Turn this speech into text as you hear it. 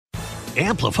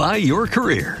Amplify your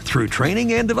career through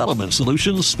training and development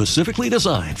solutions specifically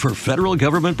designed for federal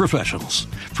government professionals.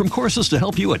 From courses to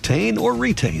help you attain or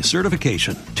retain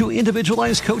certification, to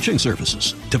individualized coaching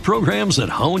services, to programs that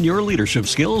hone your leadership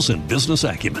skills and business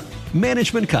acumen,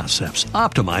 Management Concepts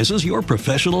optimizes your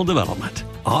professional development.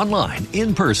 Online,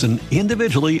 in person,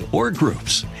 individually, or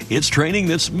groups, it's training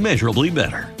that's measurably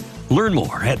better. Learn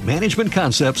more at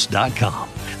managementconcepts.com.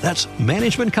 That's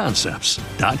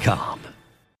managementconcepts.com.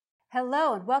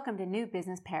 Hello and welcome to New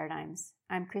Business Paradigms.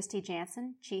 I'm Christy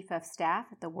Jansen, Chief of Staff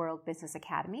at the World Business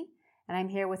Academy, and I'm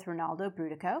here with Ronaldo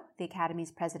Brudico, the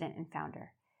Academy's President and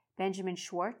Founder. Benjamin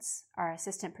Schwartz, our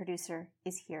Assistant Producer,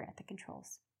 is here at the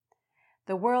controls.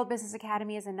 The World Business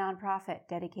Academy is a nonprofit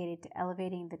dedicated to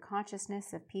elevating the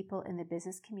consciousness of people in the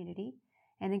business community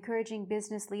and encouraging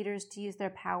business leaders to use their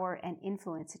power and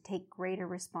influence to take greater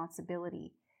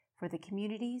responsibility for the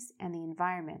communities and the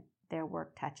environment their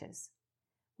work touches.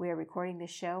 We are recording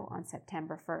this show on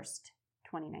September 1st,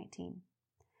 2019.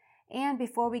 And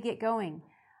before we get going,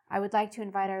 I would like to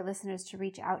invite our listeners to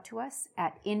reach out to us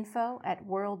at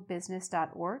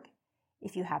info@worldbusiness.org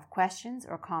if you have questions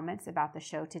or comments about the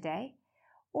show today,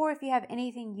 or if you have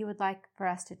anything you would like for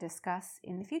us to discuss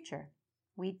in the future.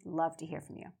 We'd love to hear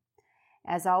from you.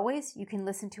 As always, you can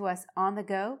listen to us on the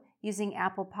go using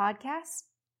Apple Podcasts,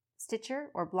 Stitcher,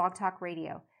 or Blog Talk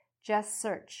Radio. Just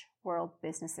search World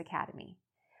Business Academy.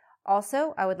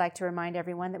 Also, I would like to remind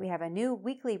everyone that we have a new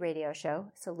weekly radio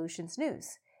show, Solutions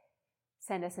News.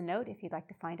 Send us a note if you'd like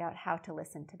to find out how to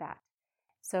listen to that.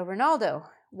 So, Ronaldo,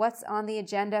 what's on the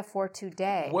agenda for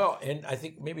today? Well, and I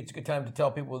think maybe it's a good time to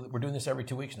tell people that we're doing this every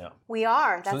 2 weeks now. We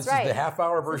are, that's right. So this is the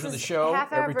half-hour version of the show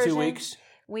every 2 weeks.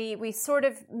 We sort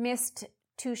of missed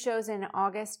 2 shows in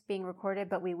August being recorded,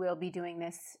 but we will be doing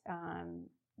this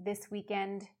this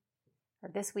weekend, or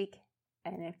this week,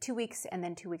 and 2 weeks, and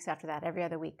then 2 weeks after that, every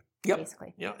other week,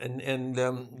 basically. Yeah, and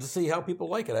to see how people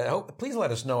like it. I hope. Please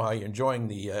let us know how you're enjoying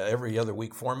the every other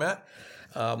week format.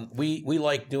 We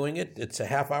like doing it. It's a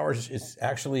half hour. It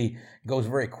actually goes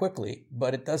very quickly,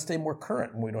 but it does stay more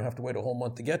current, and we don't have to wait a whole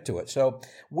month to get to it. So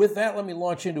with that, let me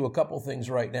launch into a couple things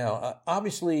right now.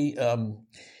 Obviously,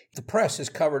 the press has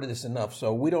covered this enough,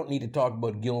 so we don't need to talk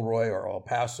about Gilroy or El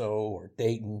Paso or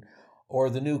Dayton or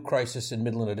the new crisis in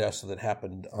Midland, Odessa that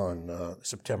happened on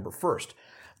September 1st.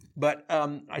 But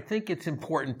I think it's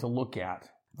important to look at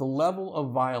the level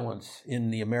of violence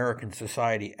in the American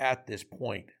society at this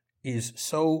point is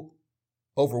so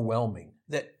overwhelming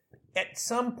that at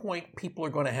some point people are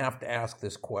going to have to ask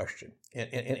this question.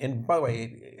 And by the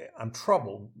way, I'm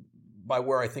troubled by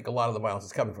where I think a lot of the violence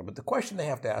is coming from. But the question they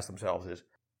have to ask themselves is,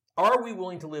 are we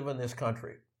willing to live in this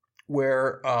country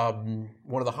where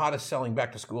one of the hottest selling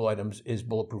back-to-school items is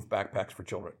bulletproof backpacks for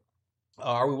children?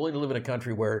 Are we willing to live in a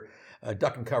country where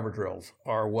duck and cover drills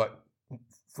are what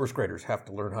first graders have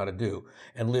to learn how to do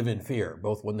and live in fear?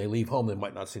 Both when they leave home, they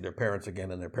might not see their parents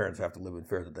again, and their parents have to live in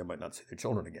fear that they might not see their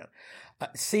children again.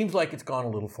 Seems like it's gone a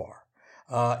little far.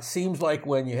 Seems like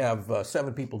when you have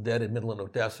 7 people dead in Midland,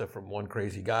 Odessa from one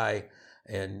crazy guy,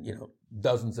 and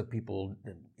dozens of people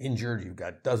injured. You've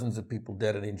got dozens of people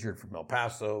dead and injured from El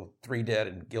Paso, 3 dead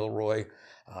in Gilroy.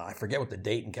 I forget what the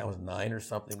Dayton count was, 9 or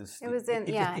something. It was in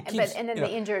the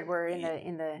injured were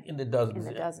in the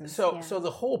dozens. So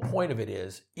the whole point of it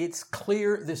is, it's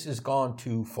clear this has gone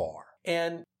too far,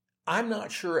 and I'm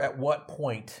not sure at what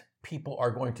point people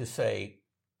are going to say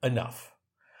enough.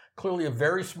 Clearly, a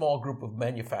very small group of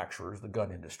manufacturers, the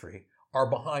gun industry, are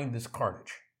behind this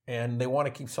carnage, and they want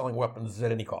to keep selling weapons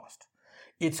at any cost.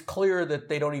 It's clear that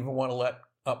they don't even want to let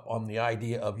up on the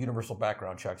idea of universal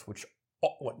background checks, which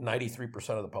 93%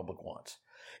 of the public wants.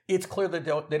 It's clear that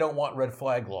they don't want red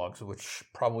flag laws, which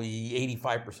probably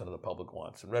 85% of the public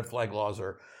wants. And red flag laws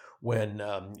are when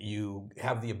you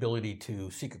have the ability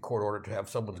to seek a court order to have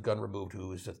someone's gun removed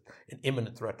who is an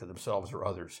imminent threat to themselves or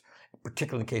others,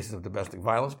 particularly in cases of domestic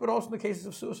violence, but also in the cases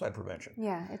of suicide prevention.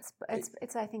 Yeah, it's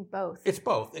I think both. It's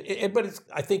both, but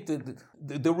I think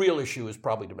the real issue is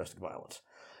probably domestic violence,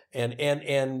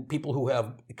 and people who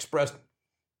have expressed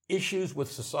issues with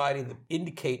society that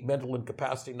indicate mental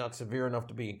incapacity not severe enough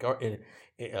to be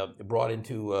brought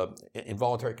into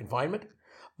involuntary confinement,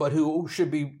 but who should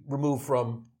be removed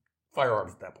from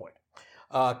firearms at that point.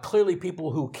 Clearly,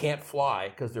 people who can't fly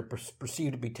because they're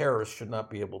perceived to be terrorists should not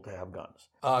be able to have guns.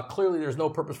 Clearly, there's no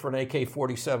purpose for an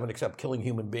AK-47 except killing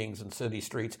human beings in city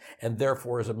streets, and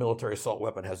therefore, as a military assault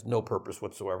weapon, has no purpose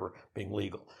whatsoever being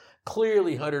legal.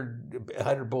 Clearly,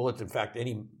 100 bullets, in fact,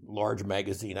 any large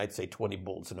magazine, I'd say 20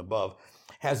 bullets and above,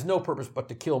 has no purpose but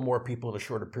to kill more people in a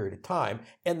shorter period of time,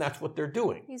 and that's what they're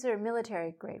doing. These are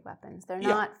military-grade weapons. They're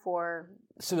not for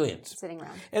civilians sitting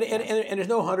around. And there's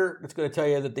no hunter that's going to tell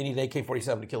you that they need an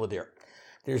AK-47 to kill a deer.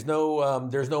 There's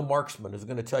no marksman who's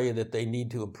going to tell you that they need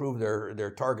to improve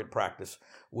their target practice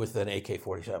with an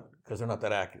AK-47 because they're not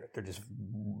that accurate. They're just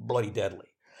bloody deadly.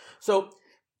 So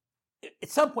at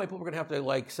some point, people are going to have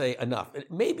to say enough.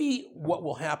 Maybe what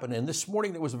will happen, and this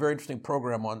morning there was a very interesting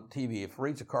program on TV.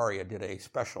 Fareed Zakaria did a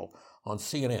special on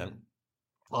CNN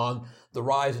on the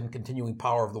rise and continuing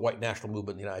power of the white national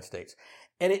movement in the United States.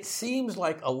 And it seems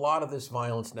like a lot of this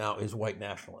violence now is white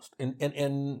nationalist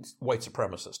and white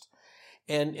supremacist.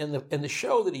 And the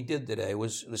show that he did today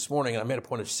was this morning, and I made a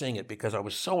point of seeing it because I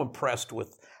was so impressed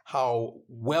with how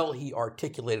well he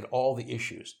articulated all the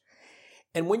issues.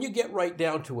 And when you get right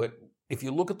down to it, if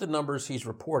you look at the numbers he's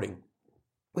reporting,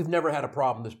 we've never had a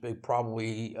problem this big,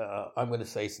 probably, I'm going to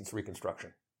say, since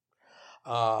Reconstruction.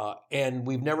 And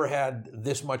we've never had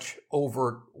this much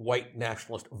overt white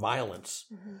nationalist violence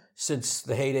since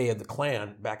the heyday of the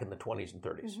Klan back in the 20s and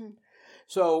 30s.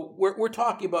 So we're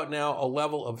talking about now a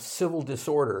level of civil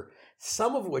disorder,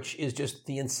 some of which is just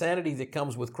the insanity that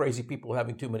comes with crazy people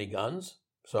having too many guns.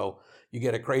 So you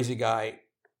get a crazy guy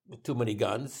with too many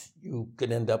guns, you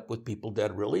can end up with people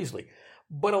dead real easily.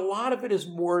 But a lot of it is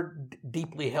more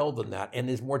deeply held than that and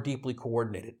is more deeply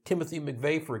coordinated. Timothy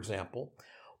McVeigh, for example,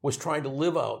 was trying to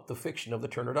live out the fiction of the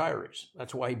Turner Diaries.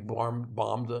 That's why he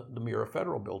bombed the Mira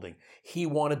Federal Building. He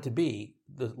wanted to be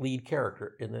the lead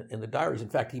character in the diaries. In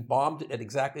fact, he bombed it at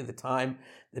exactly the time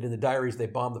that in the diaries they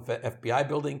bombed the FBI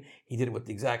building. He did it with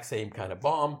the exact same kind of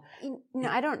bomb.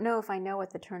 I don't know if I know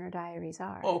what the Turner Diaries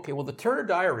are. Okay, well, the Turner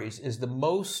Diaries is the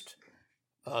most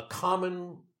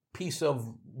common piece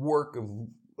of work of,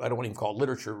 I don't want to even call it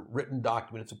literature, written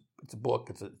document. It's a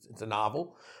book. It's a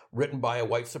novel written by a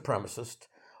white supremacist,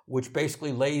 which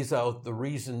basically lays out the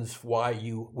reasons why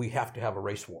we have to have a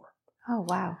race war. Oh,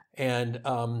 wow. And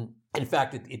in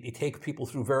fact, it takes people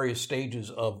through various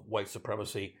stages of white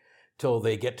supremacy till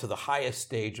they get to the highest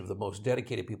stage of the most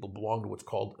dedicated people belong to what's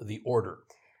called the order.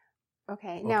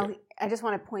 Okay. Now, I just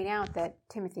want to point out that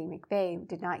Timothy McVeigh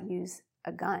did not use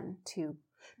a gun to...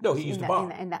 No, he used a bomb.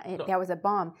 That was a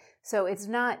bomb. So it's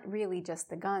not really just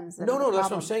the guns. No, that's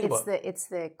what I'm saying about it. It's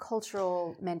the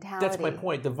cultural mentality. That's my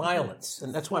point, the violence.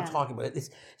 And that's what I'm talking about.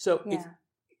 It's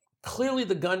clearly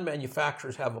the gun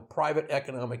manufacturers have a private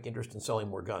economic interest in selling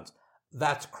more guns.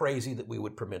 That's crazy that we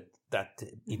would permit that to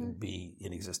even be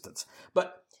in existence.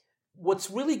 But what's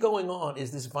really going on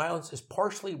is this violence is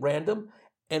partially random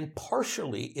and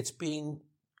partially it's being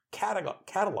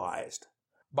catalyzed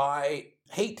by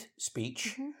hate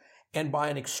speech and by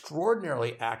an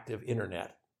extraordinarily active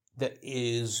internet that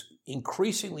is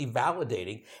increasingly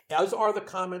validating, as are the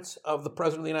comments of the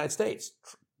President of the United States.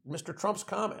 Mr. Trump's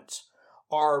comments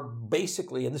are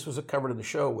basically, and this was covered in the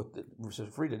show with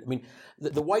Fareed, I mean,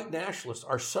 the white nationalists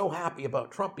are so happy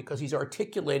about Trump because he's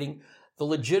articulating the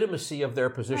legitimacy of their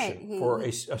position for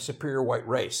a superior white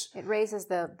race. It raises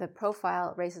the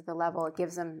profile, it raises the level, it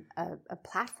gives them a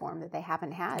platform that they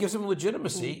haven't had. It gives them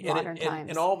legitimacy. In modern times.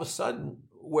 And all of a sudden,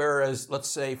 whereas, let's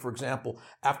say, for example,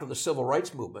 after the civil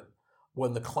rights movement,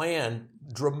 when the Klan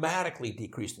dramatically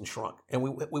decreased and shrunk, and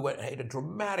we had a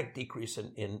dramatic decrease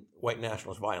in white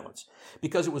nationalist violence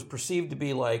because it was perceived to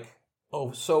be like,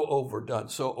 oh, so overdone,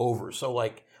 so over, so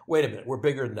like, wait a minute, we're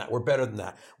bigger than that, we're better than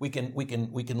that. We can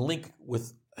link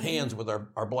with hands with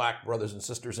our black brothers and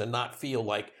sisters and not feel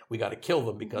like we got to kill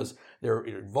them because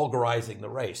they're vulgarizing the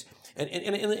race. And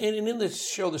in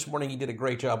this show this morning, he did a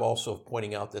great job also of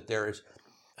pointing out that there is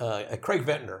Craig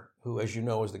Ventnor, who, as you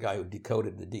know, is the guy who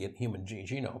decoded the human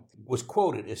genome, was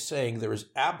quoted as saying there is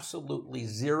absolutely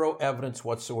zero evidence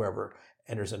whatsoever,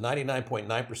 and there's a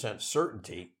 99.9%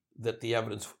 certainty that the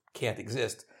evidence can't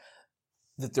exist,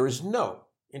 that there is no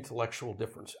intellectual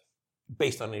difference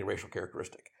based on any racial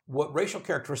characteristic. What racial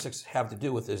characteristics have to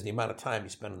do with is the amount of time you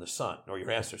spend in the sun, or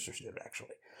your ancestors did,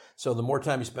 actually. So the more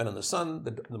time you spend in the sun,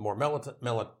 the more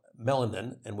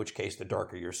melanin, in which case the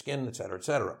darker your skin, et cetera, et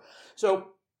cetera. So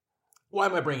why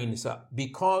am I bringing this up?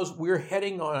 Because we're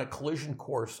heading on a collision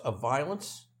course of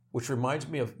violence, which reminds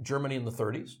me of Germany in the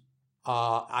 30s.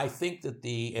 I think that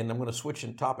and I'm going to switch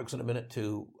in topics in a minute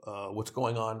to what's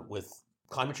going on with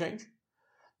climate change.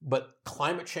 But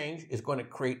climate change is going to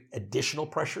create additional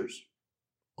pressures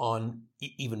on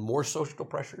even more social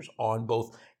pressures on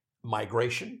both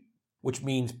migration, which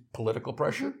means political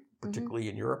pressure, particularly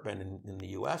in Europe and in the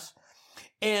U.S.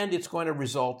 And it's going to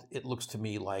result, it looks to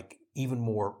me, like even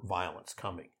more violence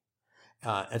coming.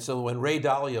 And so when Ray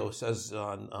Dalio says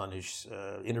on his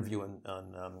interview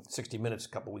on 60 Minutes a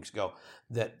couple weeks ago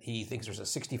that he thinks there's a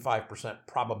 65%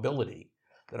 probability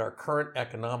that our current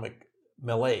economic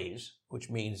malaise, which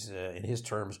means in his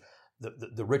terms,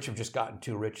 the rich have just gotten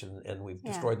too rich and we've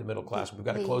destroyed the middle class. We've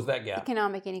got to close that gap.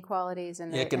 Economic inequalities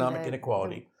and the economic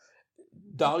inequality.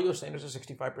 Dalio's saying there's a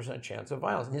 65% chance of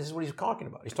violence. And this is what he's talking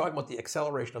about. He's talking about the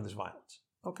acceleration of this violence.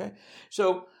 Okay?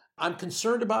 So I'm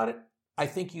concerned about it. I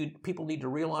think people need to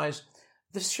realize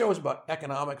this show is about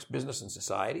economics, business, and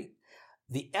society.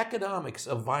 The economics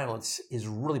of violence is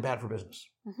really bad for business.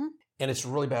 Mm-hmm. And it's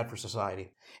really bad for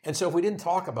society. And so if we didn't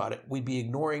talk about it, we'd be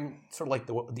ignoring sort of like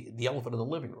the elephant in the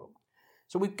living room.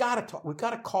 So we've got to talk. We've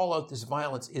got to call out this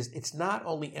violence. It's not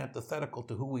only antithetical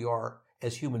to who we are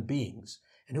as human beings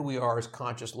and who we are as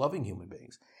conscious, loving human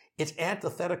beings. It's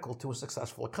antithetical to a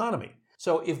successful economy.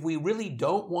 So if we really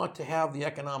don't want to have the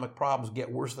economic problems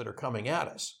get worse that are coming at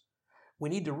us, we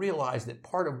need to realize that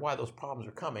part of why those problems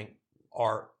are coming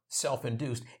are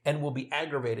self-induced and will be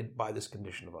aggravated by this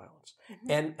condition of violence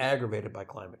and aggravated by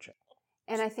climate change.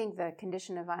 And I think the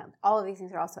condition of violence, all of these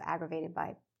things are also aggravated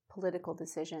by political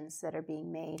decisions that are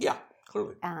being made. Yeah,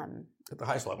 clearly. At the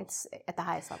highest level. It's at the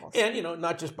highest levels. And,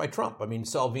 not just by Trump. I mean,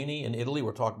 Salvini in Italy,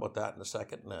 we'll talk about that in a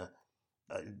second.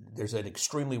 There's an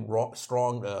extremely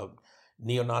strong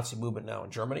neo-Nazi movement now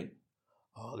in Germany.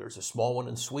 There's a small one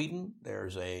in Sweden.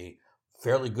 There's a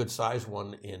fairly good-sized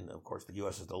one in, of course, the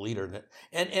U.S. is the leader.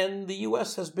 And the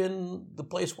U.S. has been the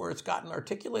place where it's gotten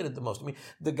articulated the most. I mean,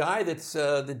 the guy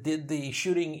that did the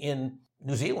shooting in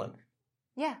New Zealand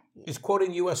is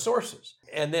quoting U.S. sources.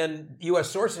 And then U.S.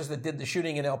 sources that did the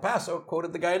shooting in El Paso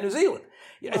quoted the guy in New Zealand.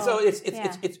 So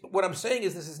it's what I'm saying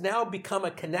is this has now become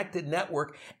a connected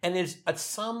network, and it's at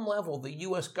some level the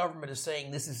U.S. government is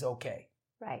saying this is okay.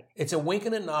 Right. It's a wink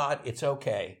and a nod. It's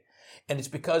okay. And it's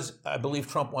because I believe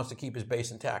Trump wants to keep his base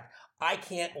intact. I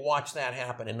can't watch that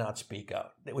happen and not speak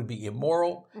out. It would be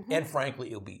immoral, and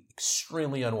frankly, it would be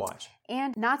extremely unwise.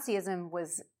 And Nazism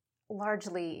was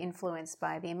largely influenced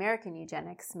by the American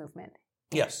eugenics movement.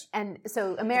 Yes. And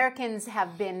so Americans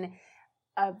have been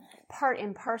a part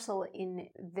and parcel in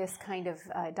this kind of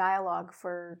dialogue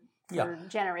for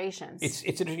generations. It's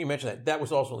interesting you mentioned that. That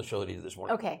was also on the show that he did this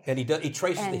morning. Okay. And he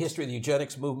traces the history of the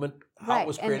eugenics movement, how it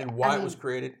was created, why it was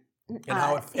created, and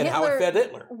how it fed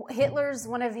Hitler. Hitler's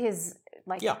one of his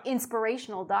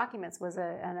inspirational documents was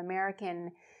an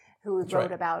American who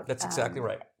wrote about. That's exactly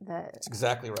right. That's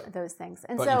exactly right. Those things.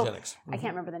 And about so eugenics. I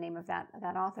can't remember the name of that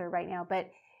author right now, but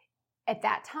at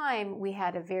that time, we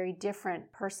had a very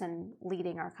different person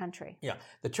leading our country. Yeah.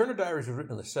 The Turner Diaries was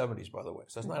written in the 70s, by the way,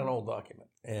 so that's not an old document.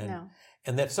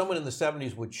 And that someone in the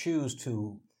 70s would choose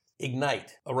to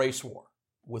ignite a race war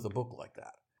with a book like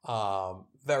that.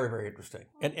 Very, very interesting.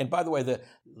 And by the way, the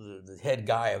head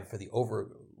guy for the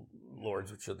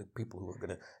overlords, which are the people who are going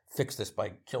to fix this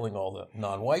by killing all the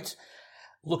non-whites,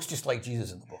 looks just like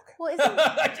Jesus in the book. Well,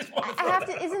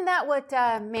 isn't that what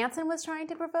Manson was trying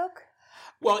to provoke?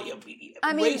 Well,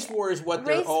 race war is what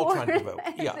they're all trying to provoke.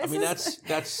 Yeah, I mean that's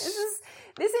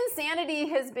this insanity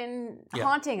has been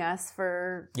haunting us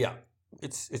for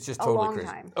it's just totally long crazy.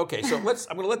 Time. Okay, so I'm going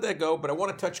to let that go, but I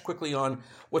want to touch quickly on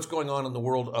what's going on in the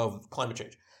world of climate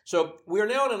change. So we are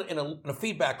now in a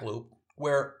feedback loop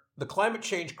where the climate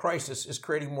change crisis is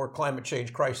creating more climate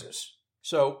change crisis.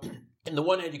 So, on the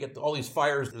one hand, you get all these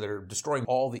fires that are destroying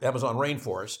all the Amazon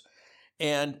rainforest,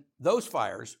 and those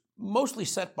fires mostly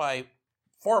set by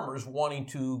farmers wanting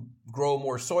to grow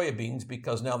more soybeans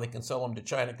because now they can sell them to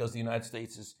China because the United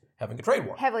States is having a trade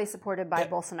war. Heavily supported by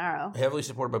Bolsonaro. Heavily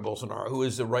supported by Bolsonaro, who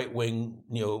is a right-wing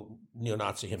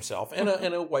neo-Nazi himself and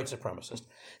a white supremacist.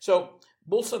 So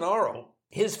Bolsonaro,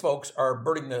 his folks are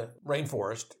burning the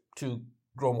rainforest to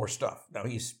grow more stuff. Now,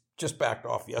 he's just backed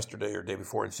off yesterday or the day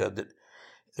before and said that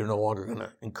they're no longer going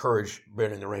to encourage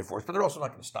burning the rainforest, but they're also not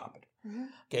going to stop it. Mm-hmm.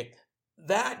 Okay.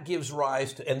 That gives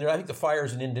rise to, and I think the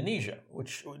fires in Indonesia,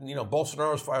 which,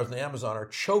 Bolsonaro's fires in the Amazon are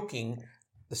choking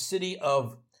the city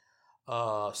of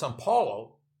Sao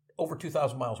Paulo over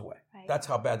 2,000 miles away. Right. That's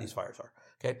how bad these fires are.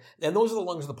 Okay. And those are the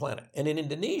lungs of the planet. And in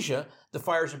Indonesia, the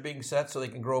fires are being set so they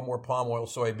can grow more palm oil,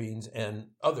 soybeans, and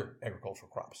other agricultural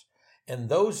crops. And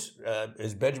those,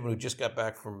 as Benjamin, who just got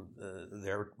back from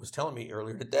there, was telling me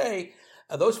earlier today,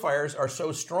 those fires are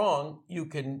so strong,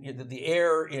 the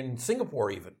air in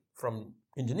Singapore even, from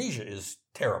Indonesia is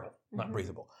terrible, not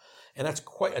breathable. And that's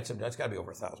got to be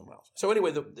over 1,000 miles. So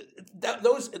anyway,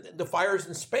 the fires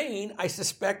in Spain, I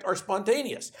suspect, are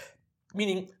spontaneous.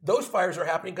 meaning those fires are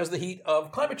happening because of the heat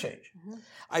of climate change. Mm-hmm.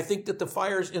 I think that the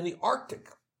fires in the Arctic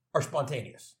are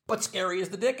spontaneous, but scary as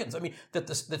the dickens. I mean, that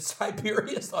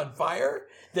Siberia is on fire,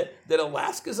 that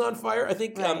Alaska's on fire. I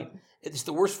think it's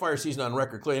the worst fire season on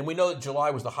record, clearly. And we know that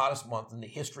July was the hottest month in the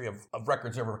history of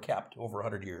records ever kept, over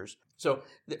 100 years. So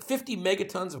 50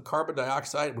 megatons of carbon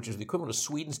dioxide, which is the equivalent of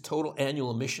Sweden's total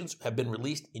annual emissions, have been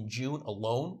released in June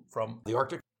alone from the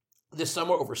Arctic. This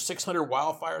summer, over 600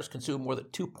 wildfires consumed more than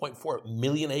 2.4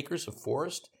 million acres of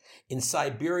forest. In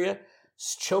Siberia,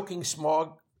 choking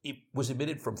smog was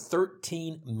emitted from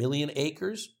 13 million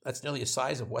acres. That's nearly the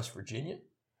size of West Virginia.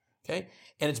 Okay?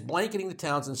 And it's blanketing the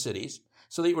towns and cities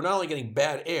so that we're not only getting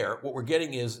bad air, what we're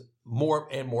getting is more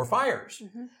and more fires.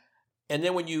 Mm-hmm. And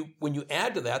then when you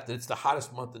add to that it's the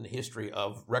hottest month in the history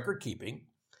of record keeping,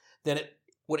 then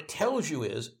what it tells you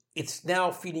is it's now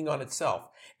feeding on itself.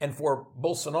 And for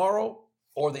Bolsonaro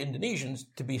or the Indonesians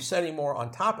to be setting more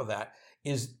on top of that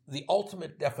is the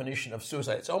ultimate definition of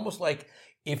suicide. It's almost like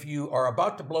if you are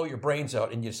about to blow your brains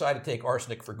out and you decide to take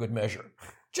arsenic for good measure.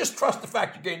 Just trust the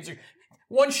fact you're getting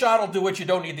one shot will do it. You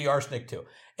don't need the arsenic to.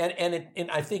 And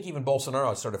I think even Bolsonaro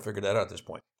has sort of figured that out at this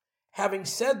point. Having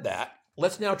said that,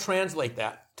 let's now translate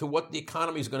that to what the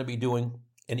economy is going to be doing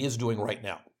and is doing right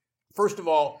now. First of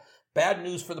all, bad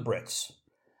news for the Brits.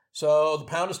 So the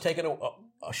pound has taken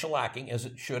a shellacking, as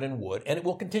it should and would, and it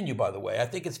will continue, by the way. I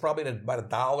think it's probably at about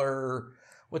 $1.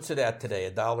 What's it at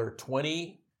today?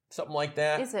 $1.20, something like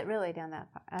that. Is it really down that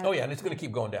far? Oh yeah, and it's going to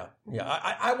keep going down. Yeah,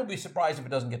 I will be surprised if it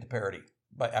doesn't get to parity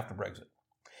after Brexit.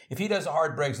 If he does a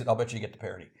hard Brexit, I'll bet you get to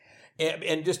parity.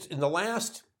 And just in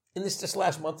this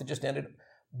last month that just ended,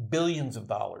 billions of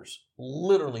dollars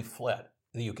literally fled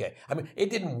the UK. I mean, it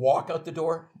didn't walk out the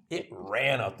door, it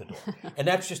ran out the door. And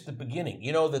that's just the beginning.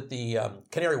 You know that the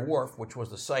Canary Wharf, which was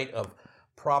the site of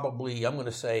probably, I'm going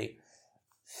to say,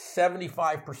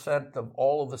 75% of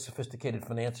all of the sophisticated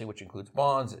financing, which includes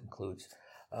bonds, it includes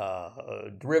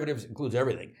derivatives, it includes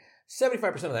everything.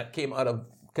 75% of that came out of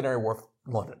Canary Wharf,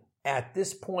 London. At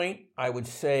this point, I would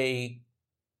say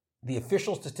the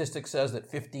official statistic says that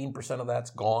 15% of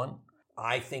that's gone.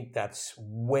 I think that's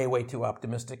way, way too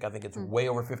optimistic. I think it's way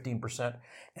over 15%.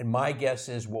 And my guess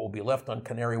is what will be left on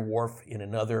Canary Wharf in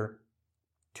another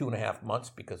 2.5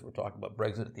 months, because we're talking about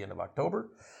Brexit at the end of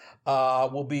October,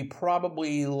 will be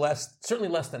probably certainly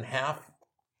less than half,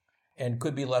 and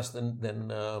could be less than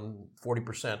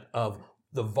 40% of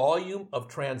the volume of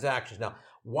transactions. Now,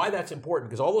 why that's important?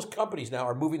 Because all those companies now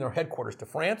are moving their headquarters to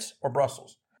France or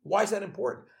Brussels. Why is that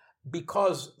important?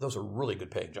 Because those are really good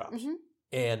paying jobs. Mm-hmm.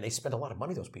 And they spend a lot of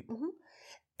money, those people. Mm-hmm.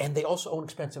 And they also own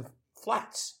expensive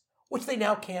flats, which they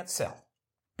now can't sell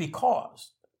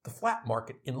because the flat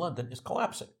market in London is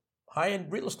collapsing.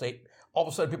 High-end real estate, all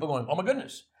of a sudden people are going, oh my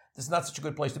goodness, this is not such a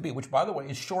good place to be, which, by the way,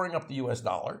 is shoring up the U.S.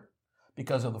 dollar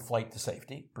because of the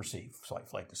perceived slight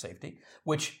flight to safety,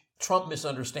 which Trump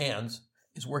misunderstands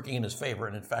is working in his favor,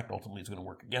 and in fact, ultimately is going to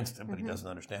work against him, but he doesn't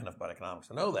understand enough about economics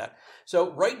to know that.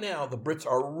 So right now, the Brits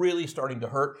are really starting to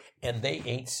hurt, and they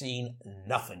ain't seen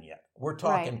nothing yet. We're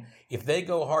talking, if they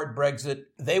go hard Brexit,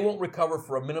 they won't recover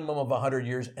for a minimum of 100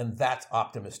 years, and that's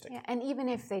optimistic. Yeah, and even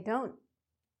if they don't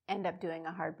end up doing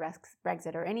a hard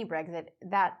Brexit or any Brexit,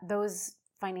 those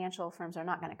financial firms are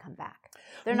not going to come back.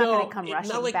 They're not going to come rushing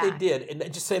back. Not like they did.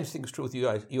 And just same thing is true with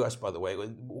the U.S., by the way.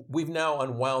 We've now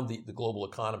unwound the global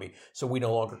economy, so we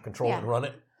no longer control and run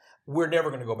it. We're never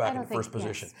going to go back in the first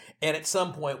position. Yes. And at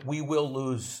some point, we will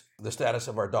lose the status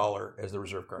of our dollar as the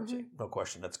reserve currency. Mm-hmm. No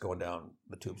question. That's going down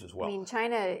the tubes as well. I mean,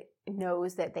 China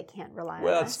knows that they can't rely on us.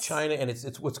 Well, it's China, and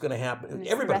it's what's going to happen. And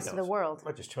everybody the rest knows. Of the world.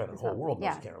 Not just China. The whole world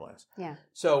knows they can't rely on us. Yeah.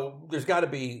 So there's got to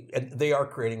be, and they are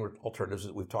creating alternatives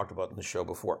that we've talked about in the show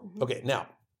before. Mm-hmm. Okay, now,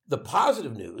 the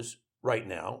positive news right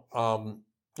now,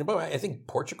 and by the way, I think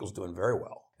Portugal's doing very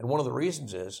well. And one of the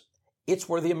reasons is it's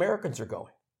where the Americans are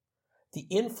going. The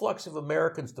influx of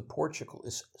Americans to Portugal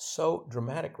is so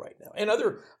dramatic right now. And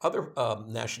other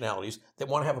nationalities that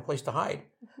want to have a place to hide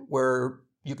where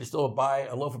you can still buy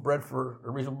a loaf of bread for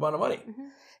a reasonable amount of money. Mm-hmm.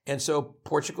 And so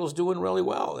Portugal's doing really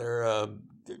well. Their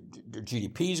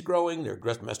GDP is growing. Their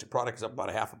gross domestic product is up about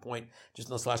 0.5 point just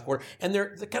in this last quarter. And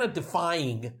they're kind of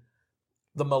defying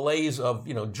the malaise of,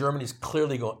 Germany's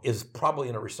is probably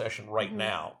in a recession right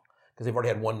now because they've already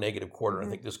had one negative quarter. Mm-hmm. I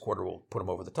think this quarter will put them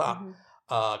over the top. Mm-hmm.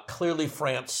 Clearly,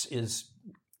 France is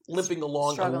limping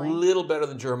along struggling. A little better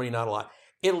than Germany, not a lot.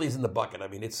 Italy's in the bucket. I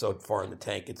mean, it's so far in the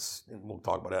tank. We'll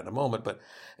talk about that in a moment. But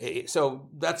so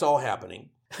that's all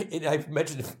happening. I've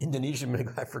mentioned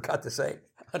Indonesia. I forgot to say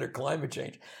under climate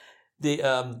change, the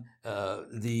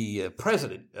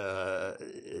president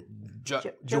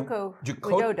Joko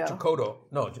Widodo.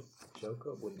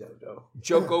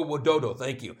 Joko Widodo,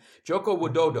 thank you. Joko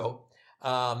Widodo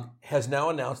has now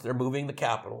announced they're moving the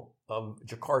capital of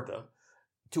Jakarta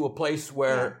to a place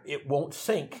where it won't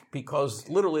sink because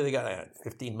literally they got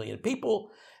 15 million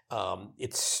people.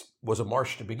 It was a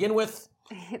marsh to begin with.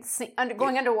 It's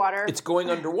going underwater. It's going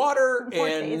underwater,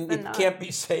 and it can't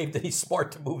be saved. And he's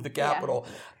smart to move the capital.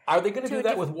 Yeah. Are they going to do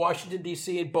that with Washington,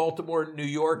 D.C., and Baltimore, New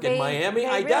York, and Miami?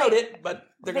 I doubt it, but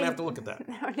they're going to have to look at that.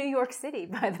 Or New York City,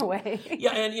 by the way.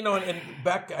 Yeah, and and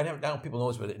back, I don't know if people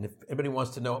know this, but if anybody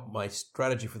wants to know my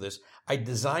strategy for this, I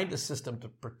designed a system to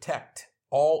protect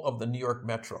all of the New York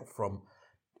Metro from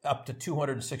up to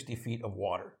 260 feet of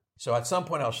water. So at some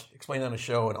point I'll explain on a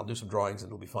show and I'll do some drawings and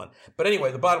it'll be fun. But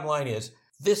anyway, the bottom line is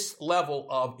this level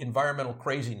of environmental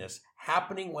craziness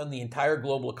happening when the entire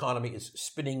global economy is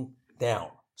spinning down.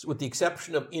 So with the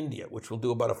exception of India, which will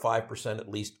do about a 5% at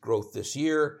least growth this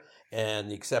year,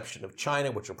 and the exception of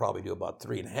China, which will probably do about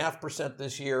 3.5%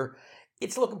 this year,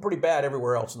 it's looking pretty bad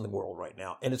everywhere else in the world right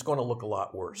now, and it's going to look a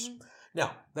lot worse. Mm-hmm.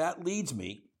 Now, that leads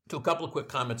me to a couple of quick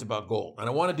comments about gold, and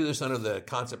I want to do this under the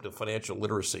concept of financial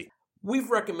literacy.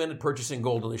 We've recommended purchasing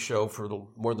gold on the show for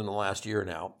more than the last year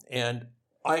now, and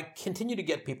I continue to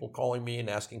get people calling me and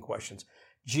asking questions.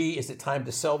 Gee, is it time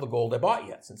to sell the gold I bought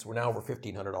yet, since we're now over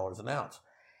 $1,500 an ounce?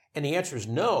 And the answer is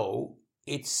no,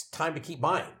 it's time to keep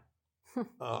buying.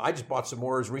 I just bought some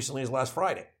more as recently as last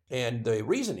Friday. And the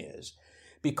reason is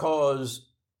because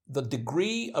the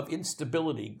degree of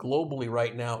instability globally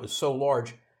right now is so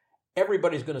large,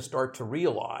 everybody's going to start to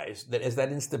realize that as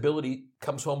that instability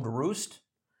comes home to roost,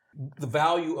 the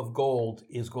value of gold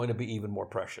is going to be even more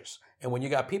precious. And when you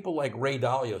got people like Ray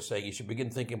Dalio saying you should begin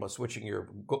thinking about switching your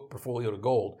portfolio to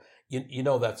gold, you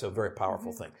know that's a very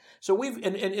powerful thing. So we've,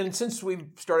 and since we've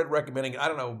started recommending, I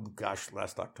don't know,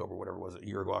 last October, whatever it was, a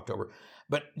year ago October,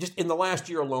 but just in the last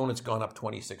year alone, it's gone up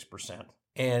 26%.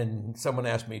 And someone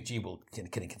asked me, gee, well, can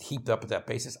it keep up at that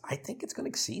basis? I think it's going to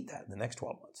exceed that in the next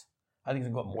 12 months. I think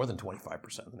it's going to go up more than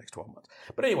 25% in the next 12 months.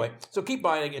 But anyway, so keep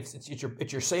buying.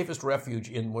 It's your safest refuge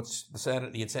in what's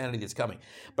the insanity that's coming.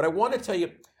 But I want to tell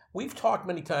you, we've talked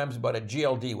many times about a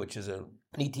GLD, which is an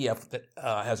ETF that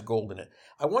has gold in it.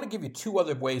 I want to give you two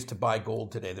other ways to buy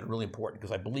gold today that are really important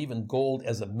because I believe in gold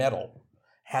as a metal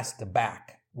has to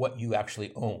back what you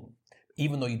actually own,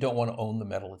 even though you don't want to own the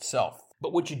metal itself.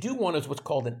 But what you do want is what's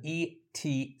called an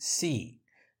ETC,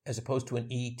 as opposed to an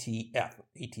ETF.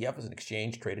 ETF is an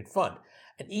exchange-traded fund.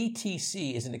 An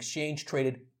ETC is an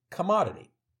exchange-traded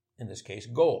commodity, in this case,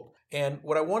 gold. And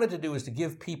what I wanted to do is to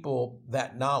give people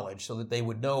that knowledge so that they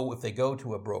would know if they go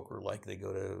to a broker, like they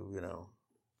go to,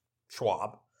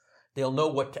 Schwab, they'll know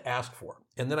what to ask for.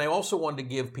 And then I also wanted to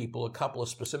give people a couple of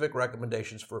specific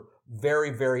recommendations for very,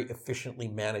 very efficiently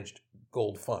managed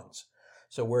gold funds.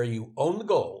 So where you own the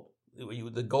gold,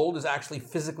 the gold is actually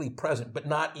physically present, but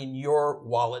not in your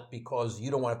wallet because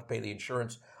you don't want to have to pay the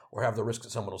insurance or have the risk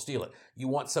that someone will steal it. You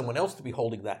want someone else to be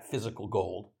holding that physical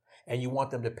gold, and you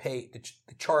want them to pay to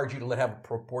charge you to have a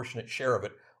proportionate share of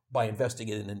it by investing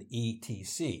it in an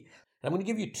ETC. And I'm going to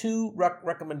give you two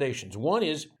recommendations. One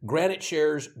is Granite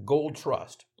Shares Gold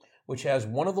Trust, which has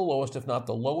one of the lowest, if not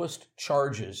the lowest,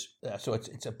 charges. So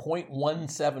it's a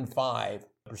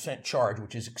 0.175% charge,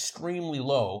 which is extremely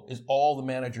low, is all the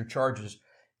manager charges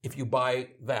if you buy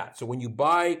that. So when you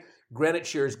buy Granite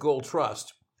Shares Gold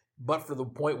Trust, but for the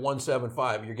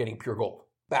 0.175, you're getting pure gold,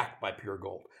 backed by pure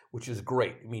gold, which is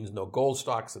great. It means no gold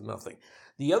stocks and nothing.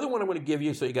 The other one I'm going to give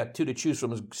you, so you got two to choose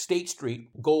from, is State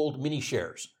Street Gold Mini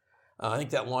Shares. I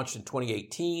think that launched in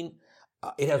 2018.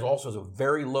 It has also a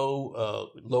very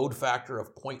low load factor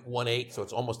of 0.18, so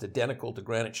it's almost identical to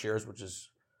Granite Shares, which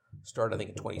is started, I think,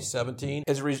 in 2017.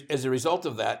 As a result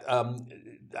of that,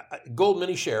 gold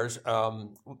mini shares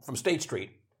from State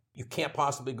Street, you can't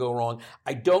possibly go wrong.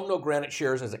 I don't know Granite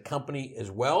Shares as a company as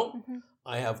well. Mm-hmm.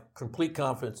 I have complete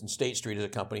confidence in State Street as a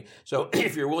company. So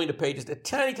if you're willing to pay just a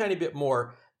tiny, tiny bit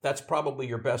more, that's probably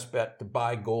your best bet to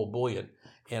buy gold bullion,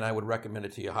 and I would recommend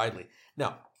it to you highly.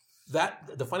 Now,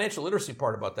 the financial literacy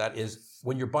part about that is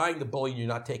when you're buying the bullion, you're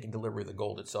not taking delivery of the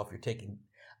gold itself. You're taking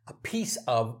a piece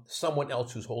of someone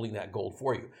else who's holding that gold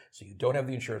for you. So you don't have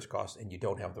the insurance costs and you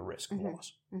don't have the risk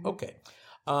loss. Mm-hmm. Okay.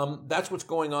 That's what's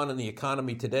going on in the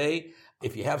economy today.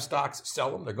 If you have stocks,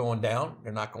 sell them. They're going down.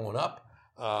 They're not going up.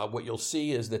 What you'll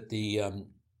see is that the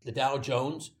Dow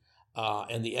Jones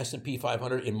and the S&P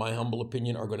 500, in my humble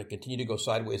opinion, are going to continue to go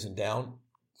sideways and down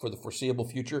for the foreseeable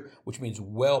future, which means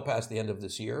well past the end of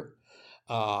this year.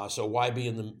 So why be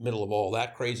in the middle of all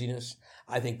that craziness?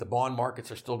 I think the bond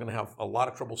markets are still going to have a lot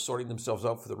of trouble sorting themselves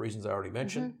out for the reasons I already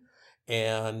mentioned. Mm-hmm.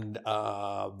 And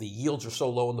the yields are so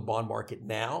low in the bond market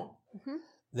now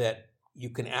that you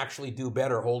can actually do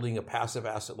better holding a passive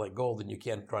asset like gold than you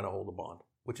can trying to hold a bond,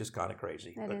 which is kind of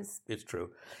crazy. That is. It's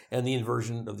true. And the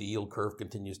inversion of the yield curve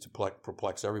continues to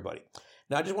perplex everybody.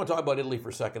 Now, I just want to talk about Italy for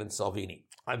a second and Salvini.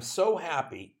 I'm so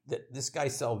happy that this guy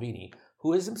Salvini,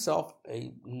 who is himself,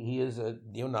 he is a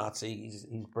neo-Nazi. He's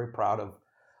very proud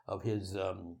of his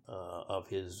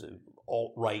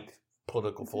alt-right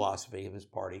political philosophy of his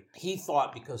party. He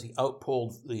thought because he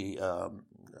outpulled the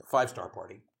Five Star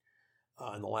Party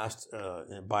in the last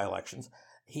by-elections,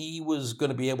 he was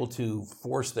going to be able to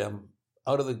force them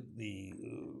out of the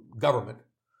government.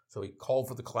 So he called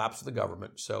for the collapse of the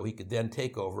government so he could then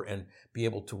take over and be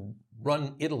able to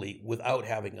run Italy without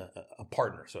having a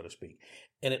partner, so to speak.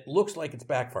 And it looks like it's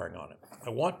backfiring on him. I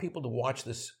want people to watch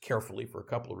this carefully for a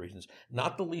couple of reasons,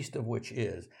 not the least of which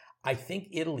is I think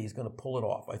Italy is going to pull it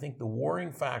off. I think the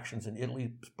warring factions in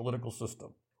Italy's political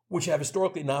system, which have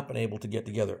historically not been able to get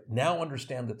together, now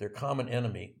understand that their common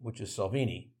enemy, which is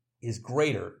Salvini, is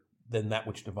greater than that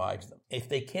which divides them. If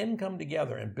they can come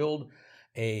together and build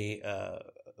a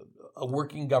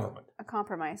working government. A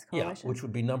compromise coalition. Yeah, which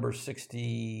would be number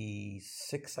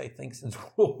 66, I think, since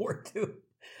World War II.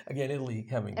 Again, Italy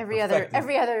having every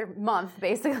other month,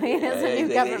 basically, is a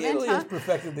new government. Italy has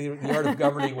perfected the art of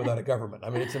governing without a government. I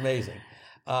mean, it's amazing.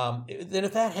 Then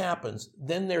if that happens,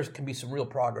 then there can be some real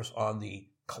progress on the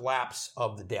collapse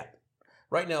of the debt.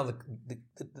 Right now,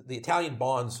 the Italian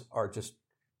bonds are just,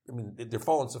 I mean, they're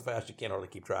falling so fast you can't hardly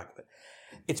keep track of it.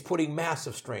 It's putting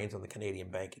massive strains on the Canadian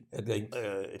banking,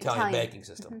 Italian banking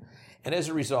system. Mm-hmm. And as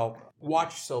a result,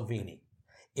 watch Salvini.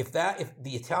 If the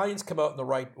Italians come out in the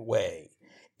right way,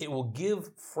 it will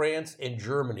give France and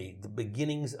Germany the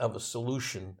beginnings of a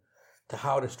solution to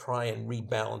how to try and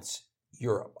rebalance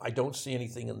Europe. I don't see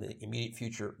anything in the immediate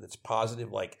future that's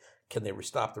positive, like can they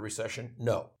stop the recession?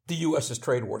 No. The U.S.'s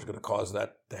trade war is going to cause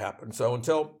that to happen. So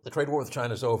until the trade war with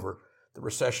China is over, the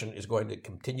recession is going to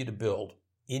continue to build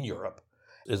in Europe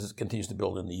as it continues to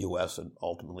build in the U.S. and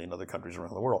ultimately in other countries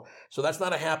around the world. So that's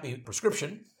not a happy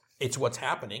prescription. It's what's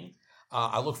happening.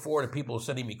 I look forward to people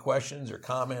sending me questions or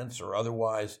comments or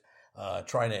otherwise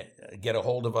trying to get a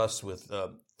hold of us with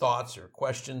thoughts or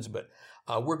questions. But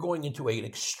we're going into an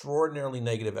extraordinarily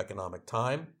negative economic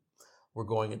time. We're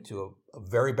going into a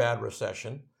very bad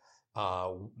recession.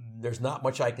 There's not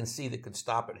much I can see that could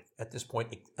stop it at this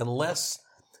point, unless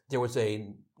there was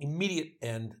an immediate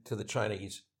end to the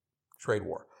Chinese trade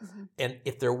war. Mm-hmm. And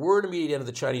if there were an immediate end to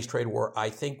the Chinese trade war, I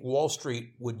think Wall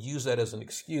Street would use that as an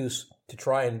excuse to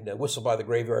try and whistle by the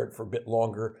graveyard for a bit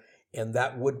longer, and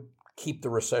that would keep the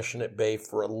recession at bay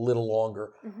for a little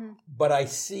longer. Mm-hmm. But I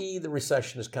see the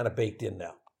recession is kind of baked in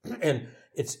now. And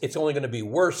it's only going to be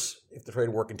worse if the trade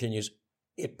war continues.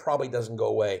 It probably doesn't go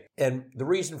away. And the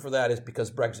reason for that is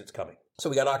because Brexit's coming. So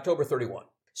we got October 31.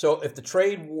 So if the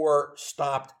trade war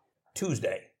stopped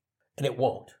Tuesday, and it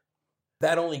won't,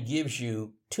 that only gives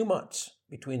you 2 months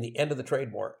between the end of the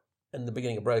trade war and the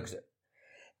beginning of Brexit.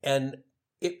 And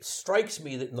it strikes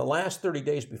me that in the last 30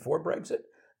 days before Brexit,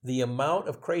 the amount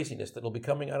of craziness that will be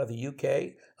coming out of the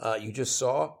UK, you just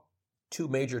saw 2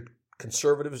 major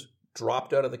conservatives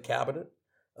dropped out of the cabinet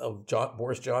of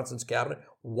Boris Johnson's cabinet.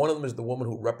 One of them is the woman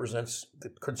who represents the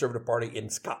Conservative Party in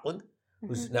Scotland,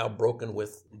 who's now broken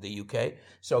with the UK.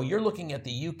 So you're looking at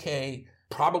the UK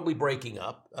probably breaking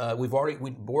up.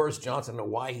 Boris Johnson, I don't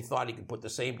know why he thought he could put the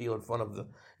same deal in front of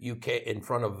the UK, in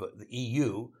front of the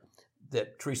EU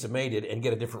that Theresa May did and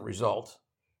get a different result.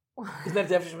 Isn't that a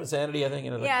definition of insanity, I think?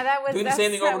 Yeah, that was... Doing the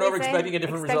same thing over and over, expecting a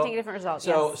different result.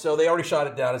 So they already shot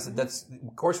it down and said,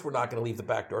 of course we're not going to leave the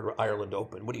back door to Ireland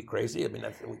open. What are you, crazy? I mean,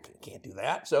 we can't do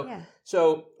that. So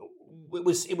it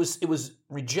was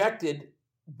rejected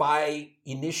by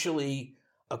initially...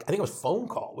 I think it was a phone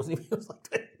call. It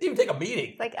didn't even take a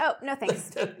meeting. Like, oh, no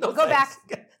thanks. Go back.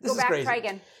 This is crazy. Try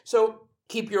again. So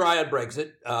keep your eye on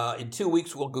Brexit. In 2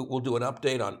 weeks, we'll do an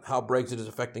update on how Brexit is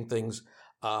affecting things.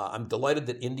 I'm delighted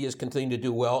that India is continuing to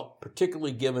do well,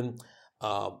 particularly given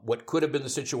what could have been the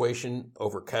situation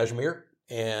over Kashmir.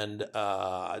 And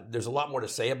there's a lot more to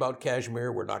say about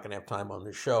Kashmir. We're not going to have time on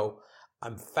this show.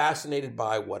 I'm fascinated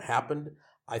by what happened.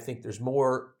 I think there's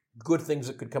more good things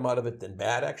that could come out of it than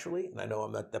bad, actually. And I know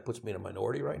that puts me in a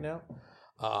minority right now.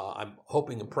 I'm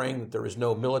hoping and praying that there is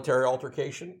no military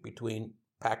altercation between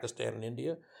Pakistan and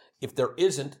India. If there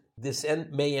isn't, this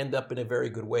may end up in a very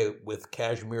good way with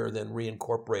Kashmir then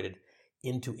reincorporated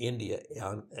into India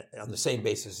on the same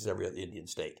basis as every other Indian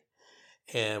state.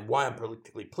 And why I'm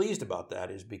particularly pleased about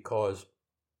that is because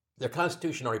their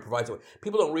constitution already provides a way.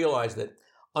 People don't realize that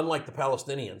unlike the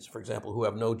Palestinians, for example, who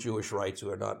have no Jewish rights,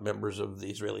 who are not members of the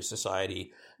Israeli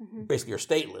society, basically are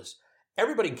stateless,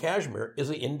 everybody in Kashmir is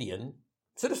an Indian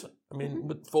citizen.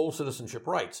 With full citizenship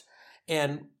rights.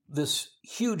 And this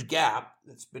huge gap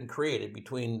that's been created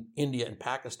between India and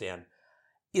Pakistan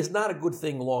is not a good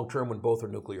thing long-term when both are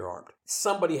nuclear armed.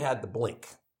 Somebody had to blink.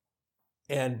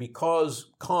 And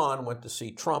because Khan went to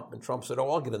see Trump, and Trump said, oh,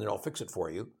 I'll get in there, I'll fix it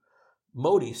for you,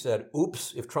 Modi said,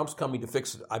 oops, if Trump's coming to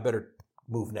fix it, I better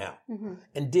move now.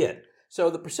 And did. So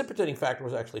the precipitating factor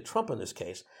was actually Trump in this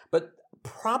case, but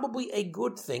probably a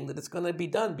good thing that it's going to be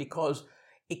done because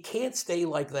it can't stay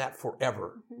like that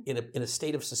forever in a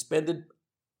state of suspended,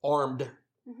 armed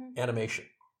animation.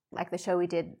 Like the show we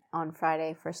did on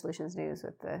Friday for Solutions News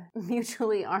with the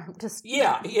mutually armed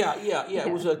Yeah.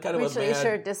 It was a kind of mutually a bad...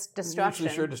 assured destruction. Mutually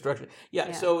assured destruction.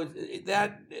 Yeah. So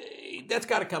that's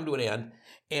got to come to an end.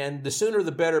 And the sooner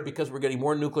the better because we're getting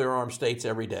more nuclear armed states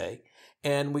every day.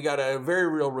 And we got a very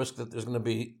real risk that there's going to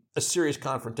be a serious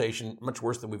confrontation, much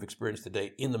worse than we've experienced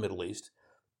today in the Middle East,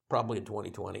 probably in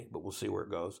 2020, but we'll see where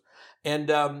it goes.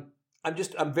 And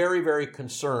I'm very, very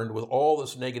concerned with all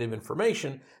this negative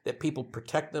information that people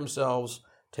protect themselves,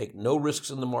 take no risks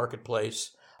in the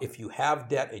marketplace. If you have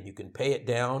debt and you can pay it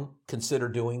down, consider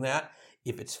doing that.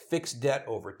 If it's fixed debt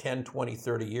over 10, 20,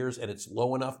 30 years and it's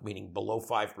low enough, meaning below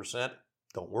 5%,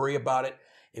 don't worry about it.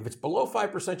 If it's below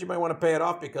 5%, you might want to pay it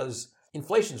off because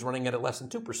inflation's running at less than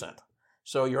 2%.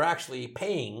 So you're actually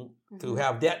paying to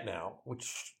have debt now,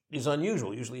 which is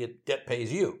unusual. Usually debt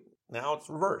pays you. Now it's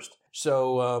reversed.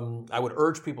 So I would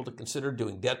urge people to consider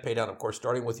doing debt pay down, of course,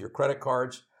 starting with your credit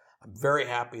cards. I'm very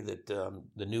happy that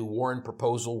the new Warren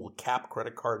proposal will cap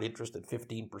credit card interest at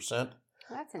 15%.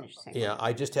 That's interesting. Yeah,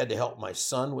 I just had to help my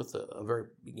son with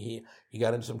he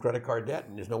got into some credit card debt,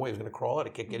 and there's no way he was going to crawl out.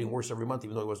 It kept getting worse every month,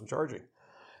 even though he wasn't charging.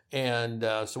 And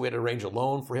so we had to arrange a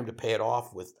loan for him to pay it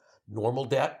off with normal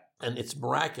debt. And it's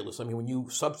miraculous. When you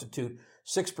substitute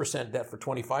 6% debt for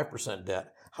 25%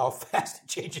 debt, how fast it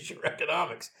changes your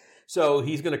economics. So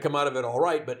he's going to come out of it all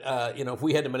right. But, if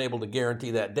we hadn't been able to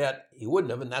guarantee that debt, he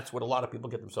wouldn't have. And that's what a lot of people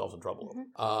get themselves in trouble with.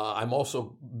 I'm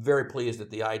also very pleased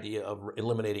at the idea of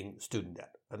eliminating student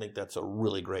debt. I think that's a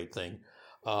really great thing.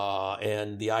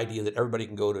 And the idea that everybody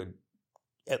can go to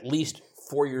at least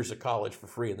 4 years of college for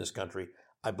free in this country,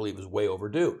 I believe is way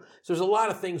overdue. So there's a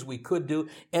lot of things we could do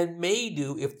and may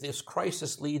do if this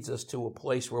crisis leads us to a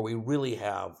place where we really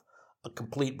have a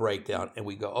complete breakdown and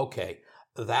we go, okay,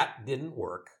 that didn't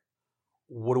work.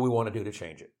 What do we want to do to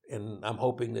change it? And I'm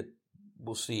hoping that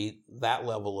we'll see that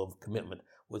level of commitment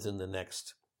within the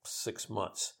next 6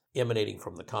 months emanating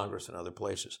from the Congress and other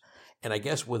places. And I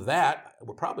guess with that,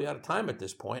 we're probably out of time at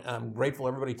this point. I'm grateful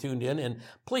everybody tuned in. And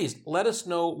please let us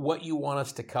know what you want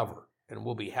us to cover, and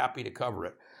we'll be happy to cover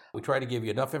it. We try to give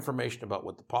you enough information about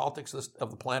what the politics of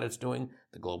the planet's doing,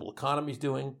 the global economy's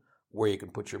doing, where you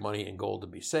can put your money in gold to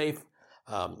be safe,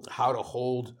 how to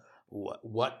hold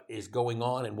what is going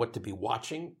on and what to be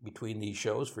watching between these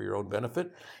shows for your own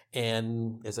benefit.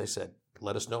 And as I said,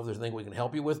 let us know if there's anything we can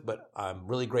help you with, but I'm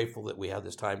really grateful that we had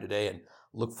this time today and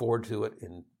look forward to it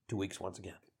in 2 weeks once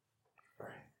again. All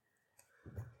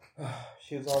right.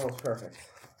 She was almost perfect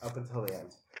up until the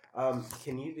end.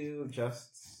 Can you do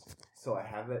just so I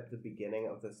have it the beginning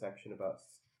of the section about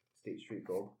State Street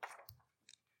Gold?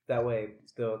 That way,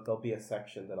 there'll be a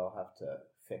section that I'll have to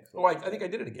fix. Oh, I think I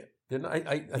did it again, didn't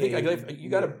I? I think you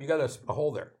got a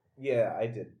hole there. Yeah, I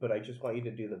did, but I just want you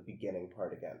to do the beginning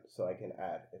part again, so I can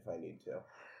add if I need to.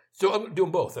 So I'm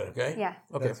doing both then, okay? Yeah.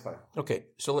 Okay. That's fine. Okay,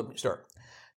 so let me start.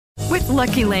 With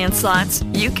Lucky Land Slots,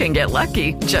 you can get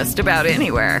lucky just about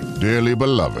anywhere. Dearly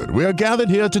beloved, we are gathered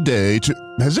here today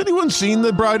to... Has anyone seen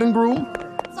the bride and groom?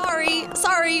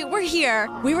 Sorry, we're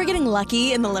here. We were getting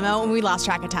lucky in the limo and we lost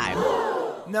track of time.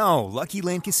 No, Lucky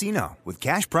Land Casino, with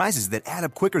cash prizes that add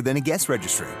up quicker than a guest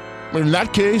registry. In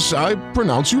that case, I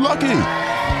pronounce you lucky.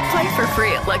 Play for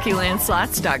free at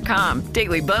LuckyLandSlots.com.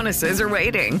 Daily bonuses are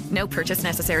waiting. No purchase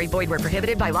necessary. Void where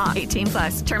prohibited by law.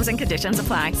 18+. Terms and conditions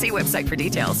apply. See website for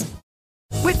details.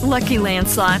 With Lucky Land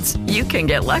Slots, you can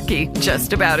get lucky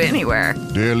just about anywhere.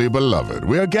 Dearly beloved,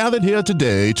 we are gathered here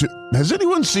today to... Has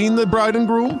anyone seen the bride and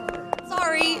groom?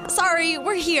 Sorry,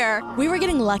 we're here. We were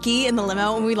getting lucky in the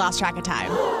limo and we lost track of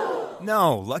time.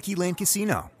 No, Lucky Land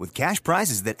Casino, with cash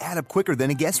prizes that add up quicker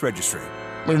than a guest registry.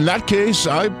 In that case,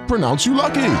 I pronounce you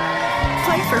lucky.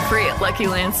 Play for free at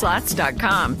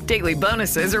LuckyLandSlots.com. Daily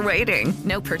bonuses are waiting.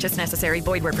 No purchase necessary.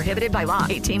 Void where prohibited by law.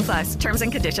 18+. Terms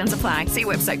and conditions apply. See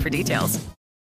website for details.